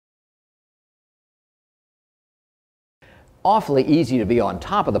awfully easy to be on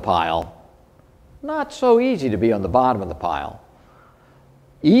top of the pile, not so easy to be on the bottom of the pile.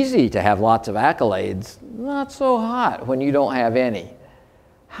 Easy to have lots of accolades, not so hot when you don't have any.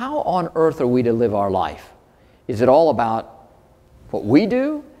 How on earth are we to live our life? Is it all about what we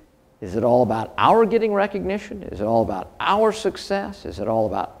do? Is it all about our getting recognition? Is it all about our success? Is it all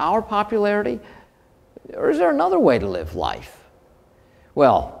about our popularity? Or is there another way to live life?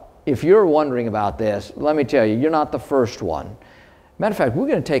 Well, if you're wondering about this, let me tell you, you're not the first one. Matter of fact, we're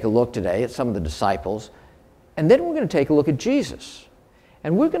going to take a look today at some of the disciples, and then we're going to take a look at Jesus.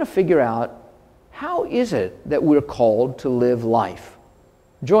 And we're going to figure out, how is it that we're called to live life?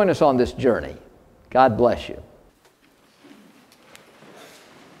 Join us on this journey. God bless you.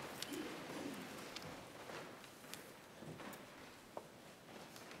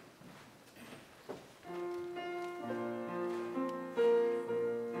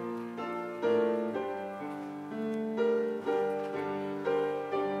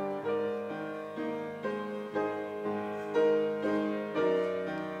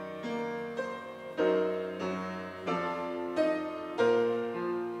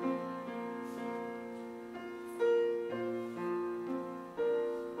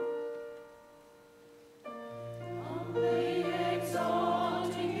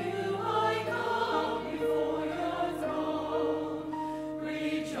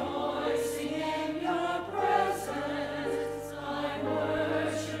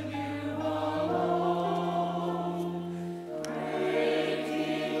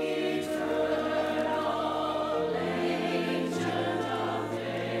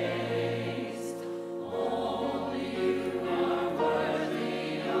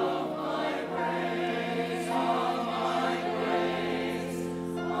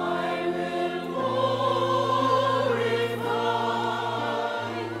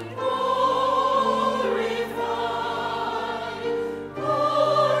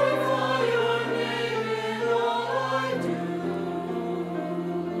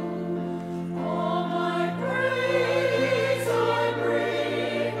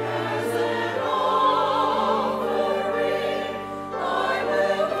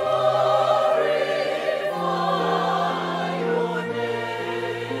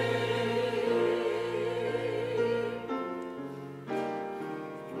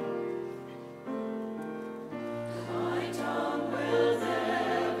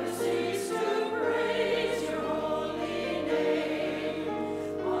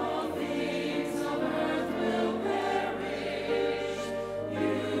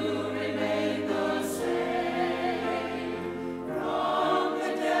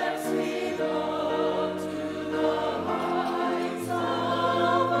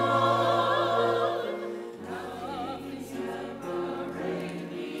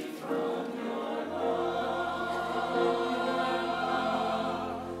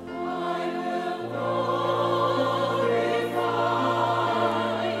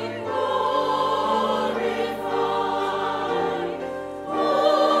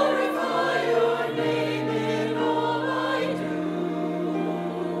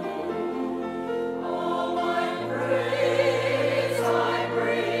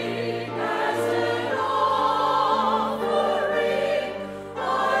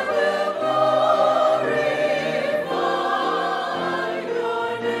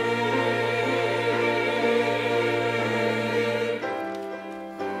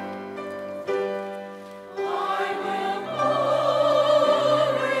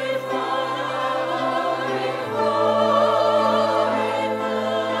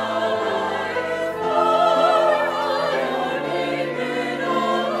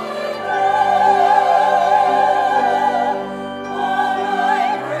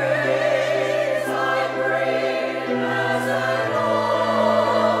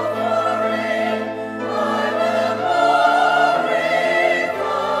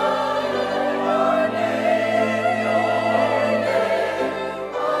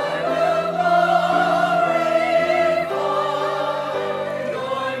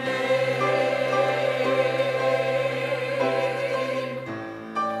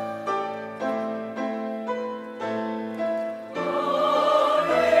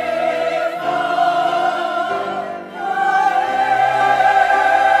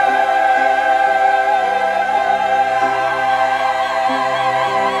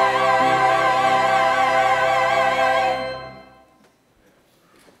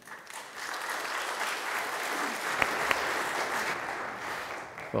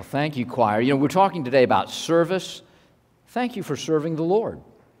 Well, thank you, choir. You know, we're talking today about service. Thank you for serving the Lord.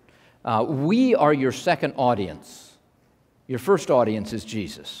 We are your second audience. Your first audience is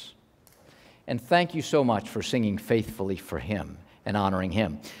Jesus. and thank you so much for singing faithfully for Him and honoring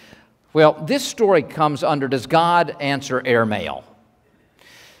Him. Well, this story comes under, does God answer airmail?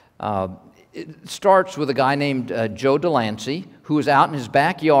 It starts with a guy named Joe Delancey, who was out in his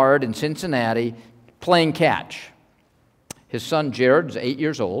backyard in Cincinnati playing catch. His son Jared is 8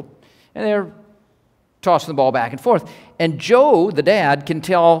 years old, and they're tossing the ball back and forth. And Joe, the dad, can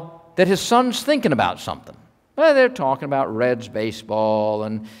tell that his son's thinking about something. Well, they're talking about Reds baseball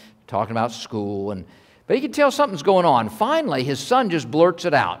and talking about school, but he can tell something's going on. Finally, his son just blurts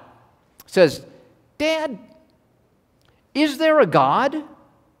it out. Says, "Dad, is there a God?"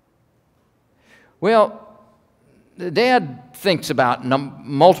 Well, the dad thinks about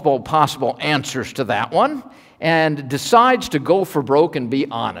multiple possible answers to that one and decides to go for broke and be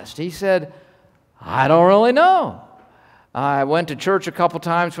honest. He said, "I don't really know. I went to church a couple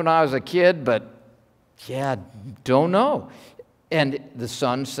times when I was a kid, but yeah, don't know." And the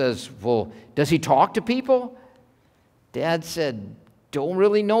son says, "Well, does he talk to people?" Dad said, "Don't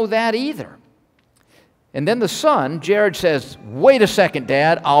really know that either." And then the son, Jared, says, "Wait a second,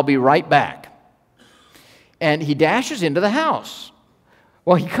 Dad, I'll be right back." And he dashes into the house.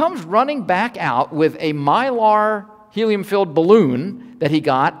 Well, he comes running back out with a Mylar helium-filled balloon that he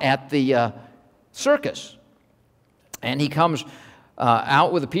got at the circus. And he comes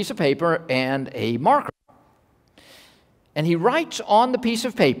out with a piece of paper and a marker. And he writes on the piece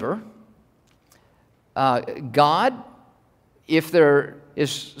of paper, "God, if there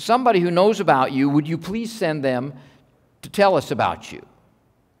is somebody who knows about you, would you please send them to tell us about you?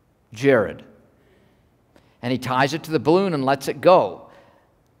 Jared." And he ties it to the balloon and lets it go.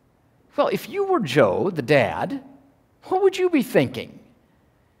 Well, if you were Joe, the dad, what would you be thinking?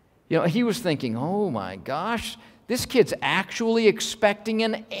 You know, he was thinking, oh my gosh, this kid's actually expecting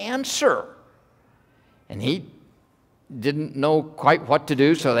an answer. And he didn't know quite what to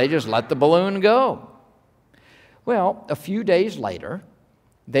do, so they just let the balloon go. Well, a few days later,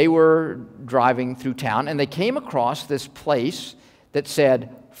 they were driving through town, and they came across this place that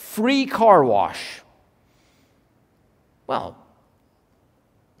said, "Free car wash." Well,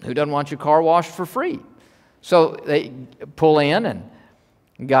 who doesn't want your car washed for free? So they pull in, and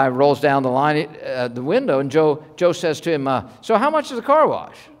the guy rolls down the line, the window, and Joe says to him, "So how much is the car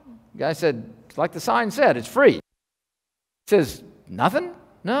wash?" The guy said, "Like the sign said, it's free." He says, "Nothing?"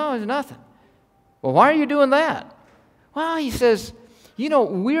 "No, it's nothing." "Well, why are you doing that?" Well, he says, "You know,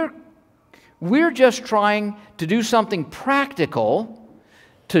 we're just trying to do something practical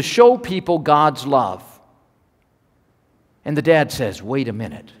to show people God's love." And the dad says, "Wait a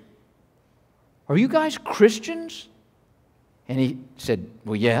minute. Are you guys Christians?" And he said,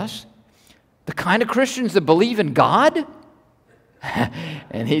 "Well, yes." "The kind of Christians that believe in God?"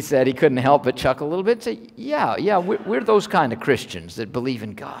 And he said he couldn't help but chuckle a little bit and say, yeah, we're those kind of Christians that believe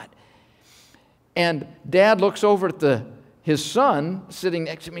in God. And Dad looks over at his son sitting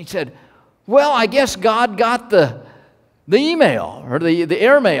next to me. He said, "Well, I guess God got the email or the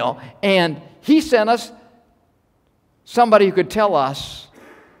airmail, and He sent us somebody who could tell us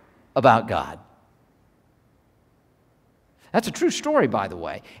about God." That's a true story, by the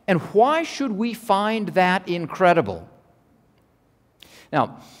way. And why should we find that incredible?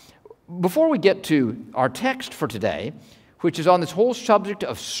 Now, before we get to our text for today, which is on this whole subject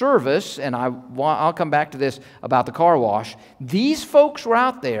of service, and I'll come back to this about the car wash, these folks were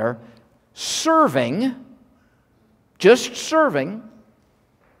out there serving, just serving,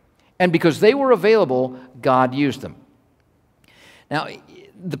 and because they were available, God used them. Now,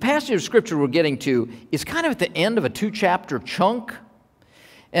 the passage of Scripture we're getting to is kind of at the end of a 2-chapter chunk.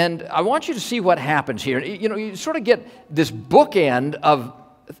 And I want you to see what happens here. You know, you sort of get this bookend of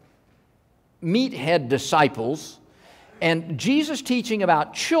meathead disciples and Jesus teaching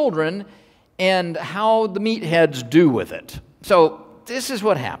about children and how the meatheads do with it. So this is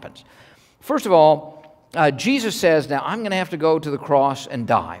what happens. First of all, Jesus says, "Now I'm going to have to go to the cross and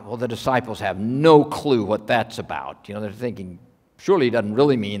die." Well, the disciples have no clue what that's about. You know, they're thinking, surely he doesn't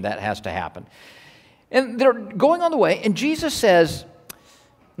really mean that has to happen. And they're going on the way, and Jesus says,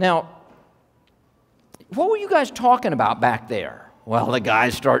 "Now, what were you guys talking about back there?" Well, the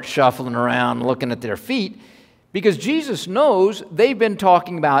guys start shuffling around, looking at their feet, because Jesus knows they've been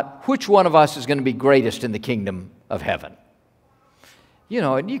talking about which one of us is going to be greatest in the kingdom of heaven. You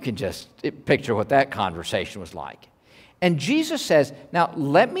know, and you can just picture what that conversation was like. And Jesus says, "Now,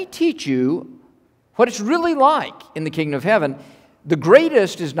 let me teach you what it's really like in the kingdom of heaven. The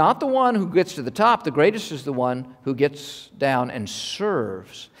greatest is not the one who gets to the top. The greatest is the one who gets down and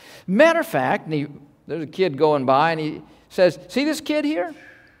serves." Matter of fact, there's a kid going by, and he says, "See this kid here?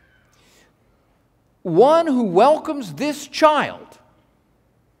 One who welcomes this child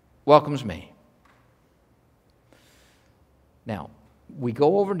welcomes me." Now, we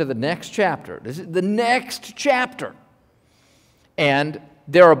go over to the next chapter. This is the next chapter. And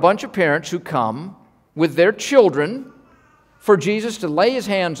there are a bunch of parents who come with their children for Jesus to lay his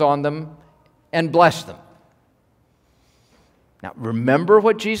hands on them and bless them. Now, remember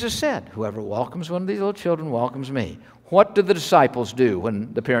what Jesus said. Whoever welcomes one of these little children welcomes me. What do the disciples do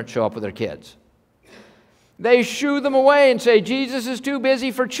when the parents show up with their kids? They shoo them away and say, Jesus is too busy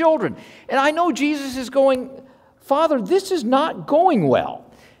for children. And I know Jesus is going, Father, this is not going well.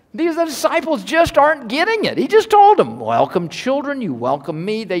 These disciples just aren't getting it. He just told them, welcome children, you welcome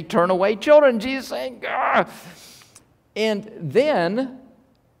me. They turn away children. Jesus saying, Gah. And then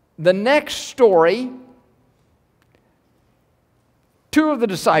the next story, two of the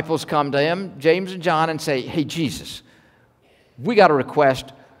disciples come to him, James and John, and say, hey, Jesus, we got a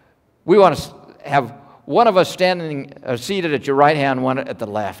request. We want to have one of us standing seated at your right hand, one at the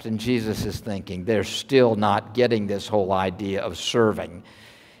left. And Jesus is thinking, they're still not getting this whole idea of serving.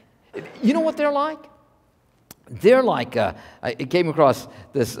 You know what they're like? They're like, I came across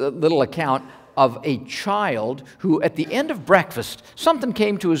this little account of a child who at the end of breakfast, something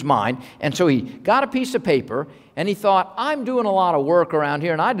came to his mind, and so he got a piece of paper, and he thought, I'm doing a lot of work around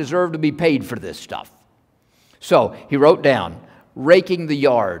here, and I deserve to be paid for this stuff. So he wrote down, raking the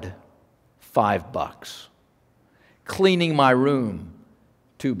yard, $5. Cleaning my room,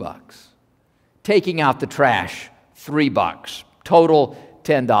 $2. Taking out the trash, $3. Total,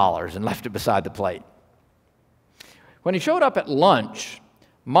 $10, and left it beside the plate. When he showed up at lunch,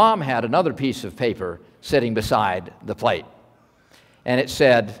 Mom had another piece of paper sitting beside the plate. And it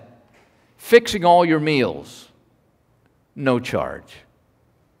said, fixing all your meals, no charge.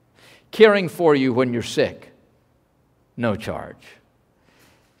 Caring for you when you're sick, no charge.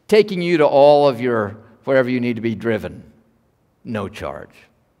 Taking you to all of your, wherever you need to be driven, no charge.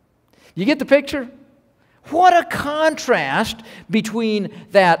 You get the picture? What a contrast between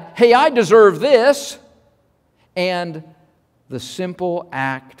that, hey, I deserve this, and the simple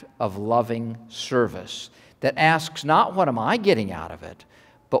act of loving service that asks not what am I getting out of it,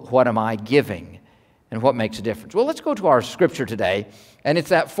 but what am I giving and what makes a difference. Well, let's go to our scripture today, and it's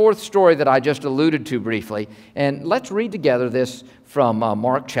that fourth story that I just alluded to briefly, and let's read together this from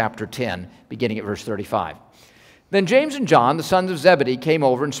Mark chapter 10, beginning at verse 35. Then James and John, the sons of Zebedee, came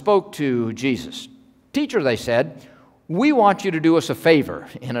over and spoke to Jesus. Teacher, they said, we want you to do us a favor.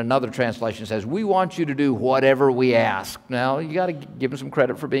 In another translation it says, we want you to do whatever we ask. Now, you got to give him some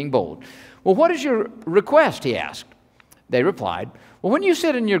credit for being bold. Well, what is your request, he asked. They replied, well, when you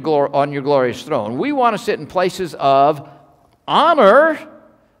sit on your glorious throne, we want to sit in places of honor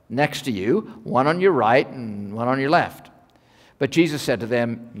next to you, one on your right and one on your left. But Jesus said to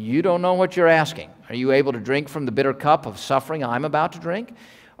them, you don't know what you're asking. Are you able to drink from the bitter cup of suffering I'm about to drink?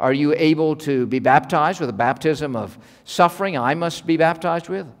 Are you able to be baptized with a baptism of suffering I must be baptized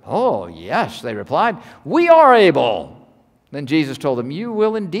with? Oh, yes, they replied, we are able. Then Jesus told them, you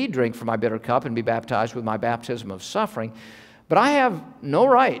will indeed drink from my bitter cup and be baptized with my baptism of suffering, but I have no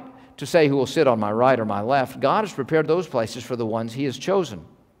right to say who will sit on my right or my left. God has prepared those places for the ones he has chosen.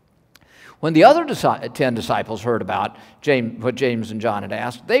 When the other 10 disciples heard about what James and John had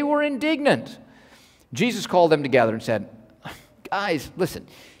asked, they were indignant. Jesus called them together and said, guys, listen,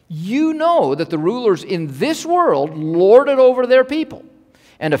 you know that the rulers in this world lord it over their people,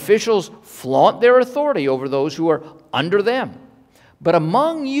 and officials flaunt their authority over those who are under them. But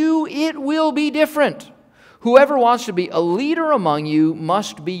among you it will be different. Whoever wants to be a leader among you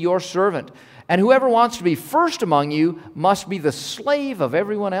must be your servant, and whoever wants to be first among you must be the slave of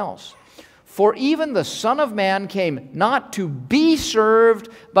everyone else. For even the Son of Man came not to be served,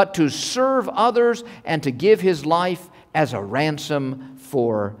 but to serve others and to give his life as a ransom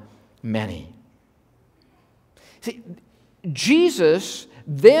for many. See, Jesus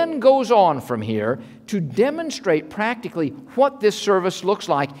then goes on from here to demonstrate practically what this service looks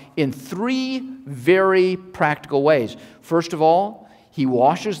like in three very practical ways. First of all, he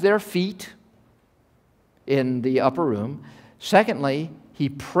washes their feet in the upper room. Secondly, he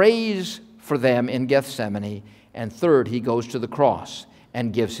prays for them in Gethsemane. And third, he goes to the cross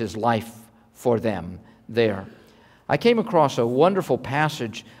and gives his life for them there. I came across a wonderful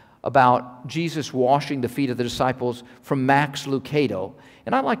passage about Jesus washing the feet of the disciples from Max Lucado.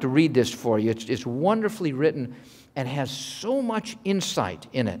 And I'd like to read this for you. It's wonderfully written and has so much insight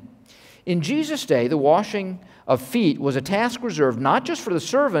in it. In Jesus' day, the washing of feet was a task reserved not just for the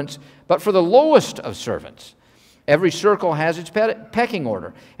servants, but for the lowest of servants. Every circle has its pecking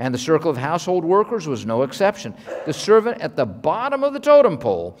order, and the circle of household workers was no exception. The servant at the bottom of the totem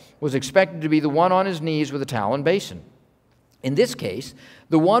pole was expected to be the one on his knees with a towel and basin. In this case,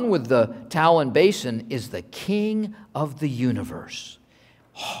 the one with the towel and basin is the King of the universe.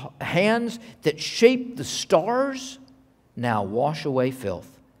 Hands that shape the stars now wash away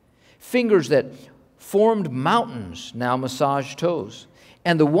filth. Fingers that formed mountains now massage toes.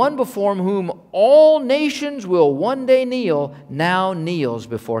 And the one before whom all nations will one day kneel now kneels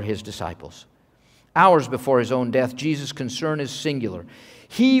before his disciples. Hours before his own death, Jesus' concern is singular.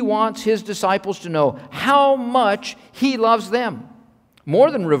 He wants his disciples to know how much he loves them. More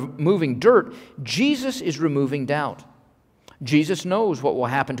than removing dirt, Jesus is removing doubt. Jesus knows what will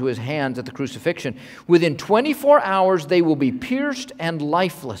happen to his hands at the crucifixion. Within 24 hours, they will be pierced and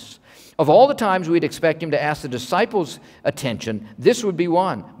lifeless. Of all the times we'd expect him to ask the disciples' attention, this would be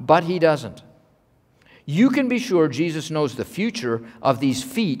one, but he doesn't. You can be sure Jesus knows the future of these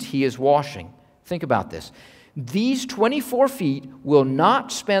feet he is washing. Think about this. These 24 feet will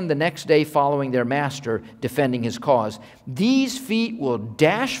not spend the next day following their master, defending his cause. These feet will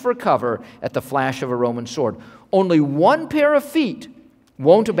dash for cover at the flash of a Roman sword. Only one pair of feet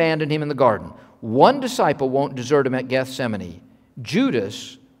won't abandon him in the garden. One disciple won't desert him at Gethsemane.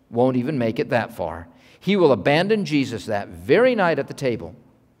 Judas won't even make it that far. He will abandon Jesus that very night at the table.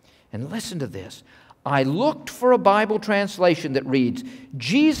 And listen to this. I looked for a Bible translation that reads,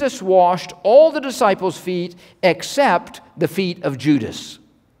 Jesus washed all the disciples' feet except the feet of Judas.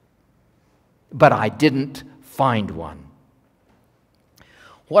 But I didn't find one.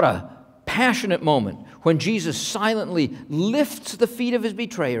 What a passionate moment when Jesus silently lifts the feet of his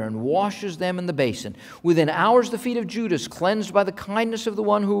betrayer and washes them in the basin. Within hours, the feet of Judas, cleansed by the kindness of the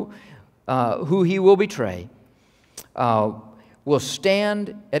one who he will betray, will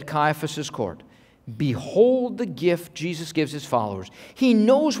stand at Caiaphas' court. Behold the gift Jesus gives his followers. He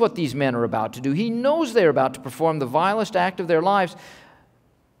knows what these men are about to do. He knows they're about to perform the vilest act of their lives.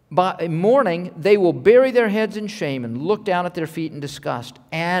 By morning, they will bury their heads in shame and look down at their feet in disgust.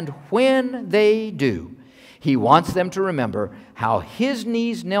 And when they do, he wants them to remember how his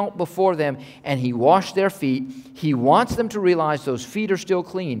knees knelt before them and he washed their feet. He wants them to realize those feet are still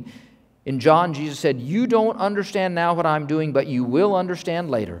clean. In John, Jesus said, you don't understand now what I'm doing, but you will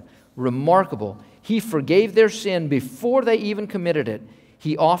understand later. Remarkable. He forgave their sin before they even committed it.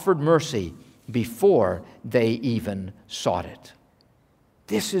 He offered mercy before they even sought it.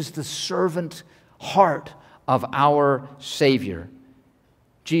 This is the servant heart of our Savior.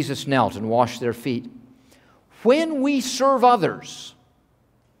 Jesus knelt and washed their feet. When we serve others,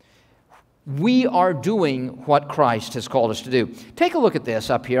 we are doing what Christ has called us to do. Take a look at this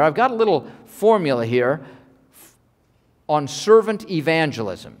up here. I've got a little formula here on servant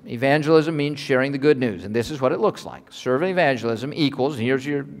evangelism. Evangelism means sharing the good news, and this is what it looks like. Servant evangelism equals, here's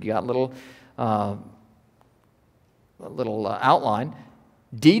you got a little outline.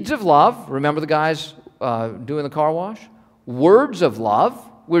 Deeds of love, remember the guys doing the car wash? Words of love,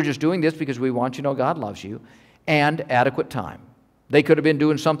 we're just doing this because we want you to know God loves you. And adequate time. They could have been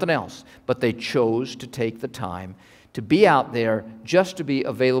doing something else, but they chose to take the time to be out there just to be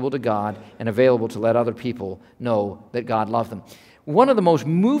available to God and available to let other people know that God loved them. One of the most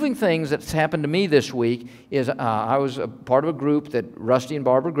moving things that's happened to me this week is I was a part of a group that Rusty and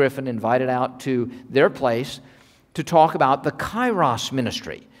Barbara Griffin invited out to their place to talk about the Kairos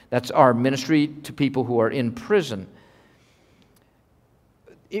ministry. That's our ministry to people who are in prison.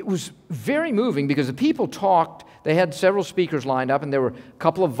 It was very moving because the people talked. They had several speakers lined up, and there were a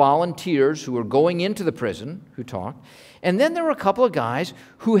couple of volunteers who were going into the prison who talked. And then there were a couple of guys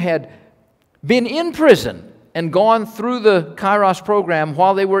who had been in prison and gone through the Kairos program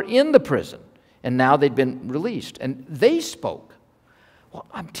while they were in the prison. And now they'd been released. And they spoke. Well,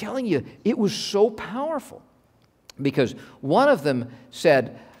 I'm telling you, it was so powerful. Because one of them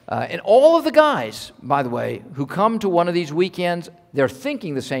said, and all of the guys, by the way, who come to one of these weekends, they're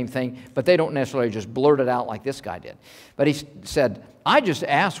thinking the same thing, but they don't necessarily just blurt it out like this guy did. But he said, I just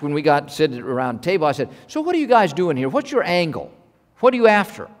asked when we got sitting around the table, I said, so what are you guys doing here? What's your angle? What are you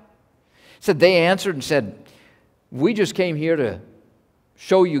after? He said, they answered and said, we just came here to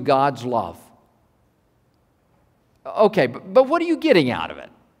show you God's love. Okay, but what are you getting out of it?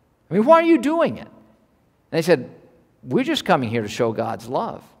 I mean, why are you doing it? And they said, we're just coming here to show God's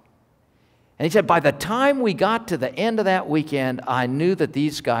love. And he said, by the time we got to the end of that weekend, I knew that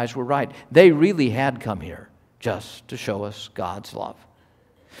these guys were right. They really had come here just to show us God's love.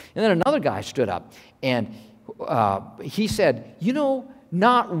 And then another guy stood up, and he said, you know,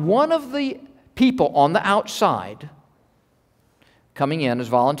 not one of the people on the outside coming in as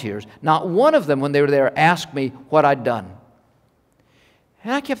volunteers, not one of them when they were there asked me what I'd done.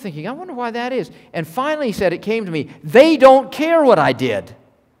 And I kept thinking, I wonder why that is. And finally he said, it came to me, they don't care what I did.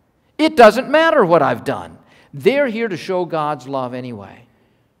 It doesn't matter what I've done. They're here to show God's love anyway.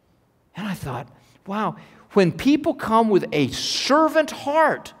 And I thought, wow, when people come with a servant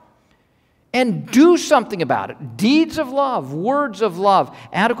heart and do something about it, deeds of love, words of love,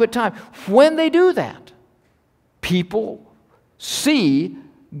 adequate time, when they do that, people see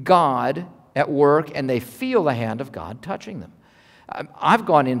God at work and they feel the hand of God touching them. I've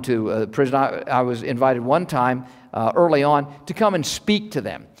gone into prison. I was invited one time early on to come and speak to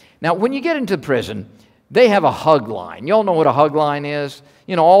them. Now, when you get into prison, they have a hug line. You all know what a hug line is?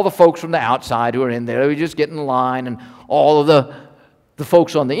 You know, all the folks from the outside who are in there, we just get in line, and all of the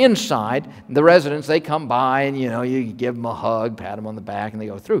folks on the inside, the residents, they come by, and, you know, you give them a hug, pat them on the back, and they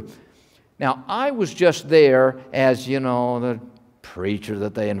go through. Now, I was just there as, you know, the preacher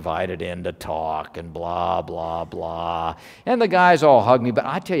that they invited in to talk and blah, blah, blah. And the guys all hugged me, but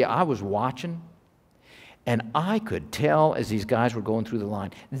I tell you, I was watching, and I could tell as these guys were going through the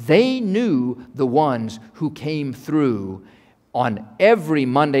line, they knew the ones who came through on every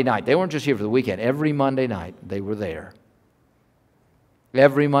Monday night. They weren't just here for the weekend. Every Monday night, they were there.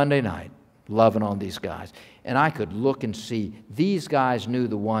 Every Monday night, loving on these guys. And I could look and see these guys knew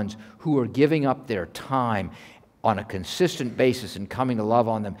the ones who were giving up their time on a consistent basis and coming to love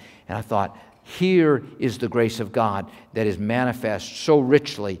on them. And I thought, here is the grace of God that is manifest so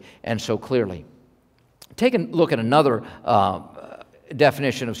richly and so clearly. Take a look at another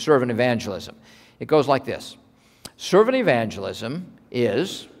definition of servant evangelism. It goes like this. Servant evangelism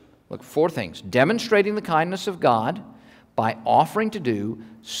is, look, 4 things. Demonstrating the kindness of God by offering to do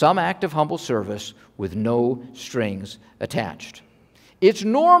some act of humble service with no strings attached. It's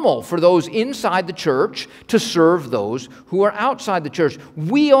normal for those inside the church to serve those who are outside the church.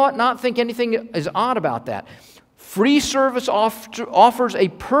 We ought not think anything is odd about that. Free service offers a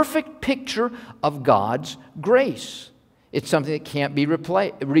perfect picture of God's grace. It's something that can't be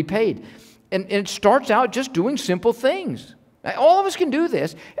repaid. And it starts out just doing simple things. All of us can do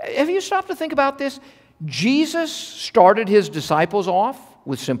this. Have you stopped to think about this? Jesus started his disciples off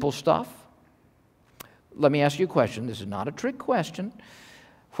with simple stuff. Let me ask you a question. This is not a trick question.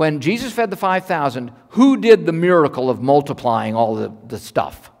 When Jesus fed the 5,000, who did the miracle of multiplying all the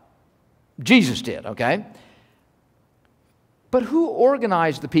stuff? Jesus did, okay? But who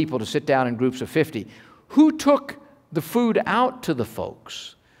organized the people to sit down in groups of 50? Who took the food out to the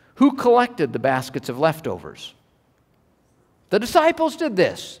folks? Who collected the baskets of leftovers? The disciples did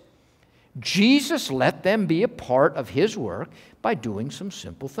this. Jesus let them be a part of his work by doing some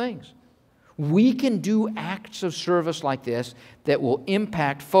simple things. We can do acts of service like this that will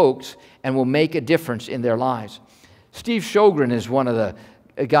impact folks and will make a difference in their lives. Steve Sjogren is one of the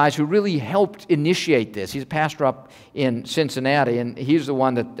guys who really helped initiate this. He's a pastor up in Cincinnati, and he's the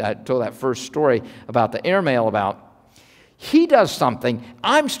one that I told that first story about the airmail about. He does something.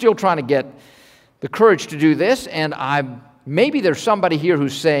 I'm still trying to get the courage to do this, and maybe there's somebody here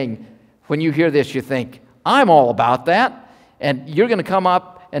who's saying, when you hear this, you think, I'm all about that, and you're going to come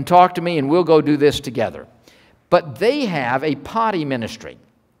up and talk to me, and we'll go do this together. But they have a potty ministry.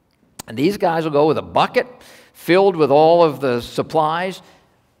 And these guys will go with a bucket filled with all of the supplies,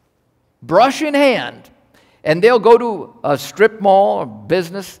 brush in hand, and they'll go to a strip mall or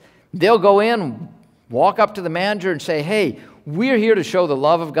business. They'll go in, walk up to the manager and say, hey, we're here to show the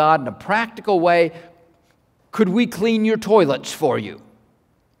love of God in a practical way. Could we clean your toilets for you?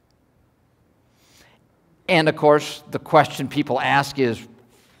 And, of course, the question people ask is,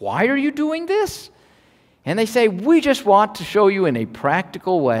 why are you doing this? And they say, we just want to show you in a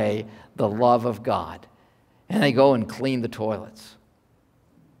practical way the love of God. And they go and clean the toilets.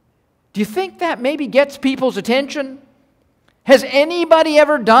 Do you think that maybe gets people's attention? Has anybody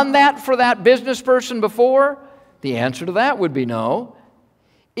ever done that for that business person before? The answer to that would be no.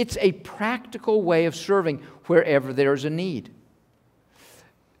 It's a practical way of serving wherever there's a need.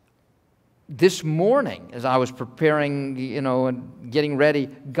 This morning, as I was preparing, and getting ready,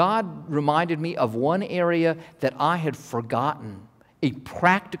 God reminded me of one area that I had forgotten, a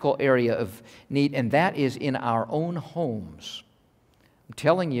practical area of need, and that is in our own homes. I'm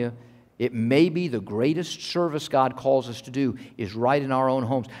telling you, it may be the greatest service God calls us to do is right in our own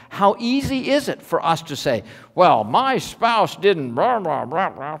homes. How easy is it for us to say, well, my spouse didn't, blah, blah, blah,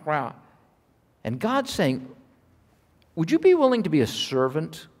 blah, blah. And God's saying, would you be willing to be a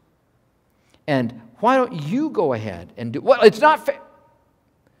servant? And why don't you go ahead and do... Well, it's not fair.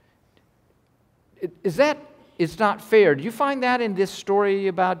 It's not fair. Do you find that in this story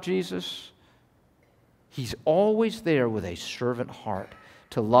about Jesus? He's always there with a servant heart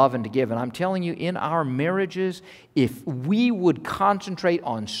to love and to give. And I'm telling you, in our marriages, if we would concentrate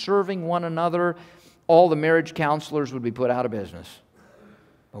on serving one another, all the marriage counselors would be put out of business.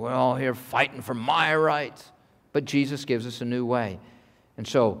 We're all here fighting for my rights. But Jesus gives us a new way. And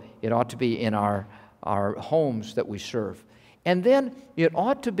so it ought to be in our homes that we serve. And then it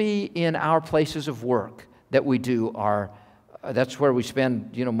ought to be in our places of work that we do that's where we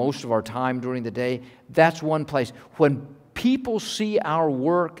spend, most of our time during the day. That's one place. When people see our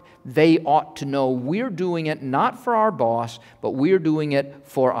work, they ought to know we're doing it not for our boss, but we're doing it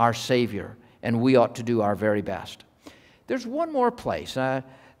for our Savior. And we ought to do our very best. There's one more place that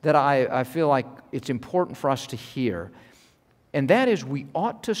I feel like it's important for us to hear, and that is we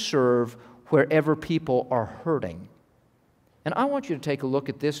ought to serve wherever people are hurting. And I want you to take a look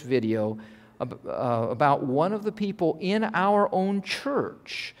at this video about one of the people in our own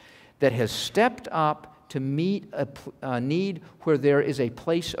church that has stepped up to meet a need where there is a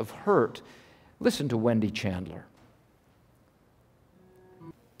place of hurt. Listen to Wendy Chandler.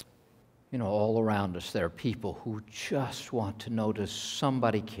 All around us there are people who just want to know, does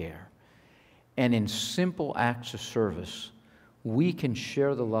somebody care? And in simple acts of service, we can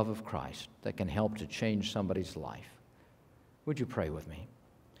share the love of Christ that can help to change somebody's life. Would you pray with me?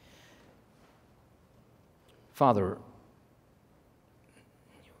 Father,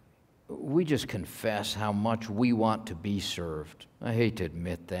 we just confess how much we want to be served. I hate to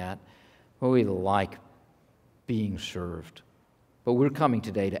admit that, but we like being served. But we're coming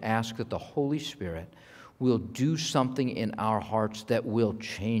today to ask that the Holy Spirit will do something in our hearts that will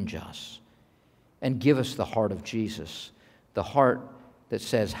change us and give us the heart of Jesus, the heart that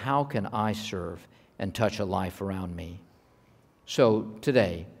says, how can I serve and touch a life around me? So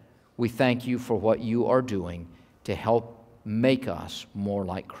today, we thank you for what you are doing to help make us more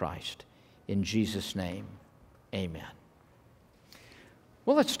like Christ. In Jesus' name, amen.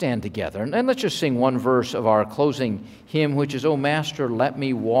 Well, let's stand together and let's just sing one verse of our closing hymn, which is, O Master, let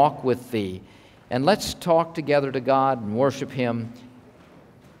me walk with thee. And let's talk together to God and worship him.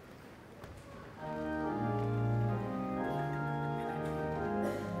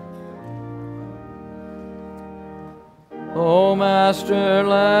 O Master,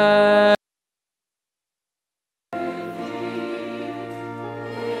 let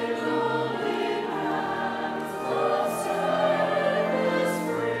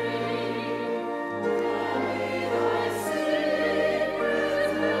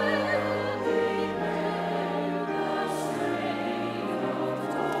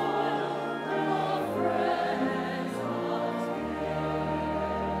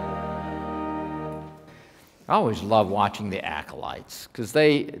I always love watching the acolytes because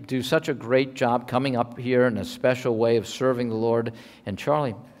they do such a great job coming up here in a special way of serving the Lord. And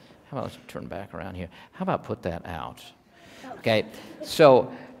Charlie, how about let's turn back around here. How about put that out? Okay,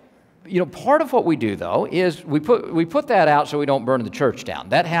 so part of what we do though is we put that out so we don't burn the church down.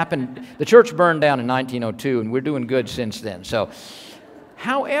 That happened. The church burned down in 1902, and we're doing good since then. So,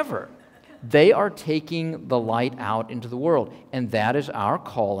 however, they are taking the light out into the world, and that is our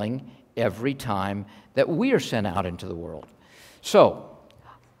calling every time that we are sent out into the world. So,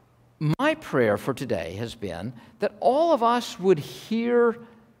 my prayer for today has been that all of us would hear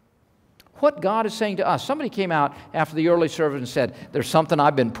what God is saying to us. Somebody came out after the early service and said, there's something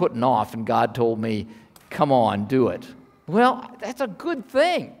I've been putting off, and God told me, come on, do it. Well, that's a good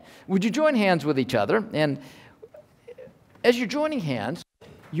thing. Would you join hands with each other? And as you're joining hands,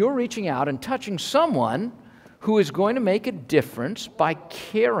 you're reaching out and touching someone who is going to make a difference by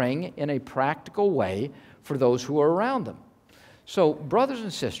caring in a practical way for those who are around them. So, brothers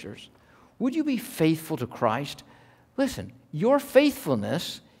and sisters, would you be faithful to Christ? Listen, your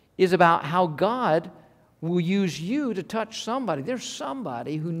faithfulness is about how God will use you to touch somebody. There's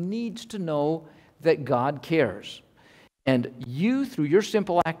somebody who needs to know that God cares. And you, through your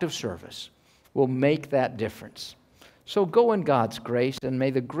simple act of service, will make that difference. So go in God's grace, and may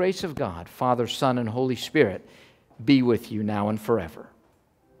the grace of God, Father, Son, and Holy Spirit be with you now and forever.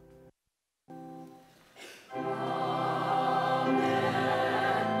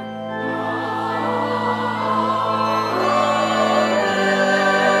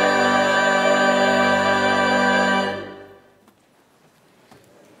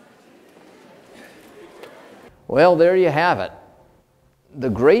 Well, there you have it. The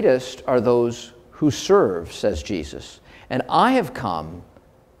greatest are those who serve, says Jesus. And I have come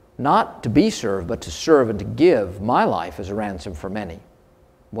not to be served, but to serve and to give my life as a ransom for many.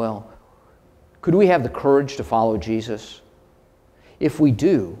 Well, could we have the courage to follow Jesus? If we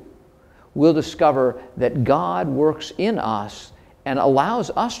do, we'll discover that God works in us and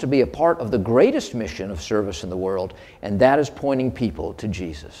allows us to be a part of the greatest mission of service in the world, and that is pointing people to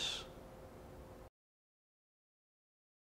Jesus.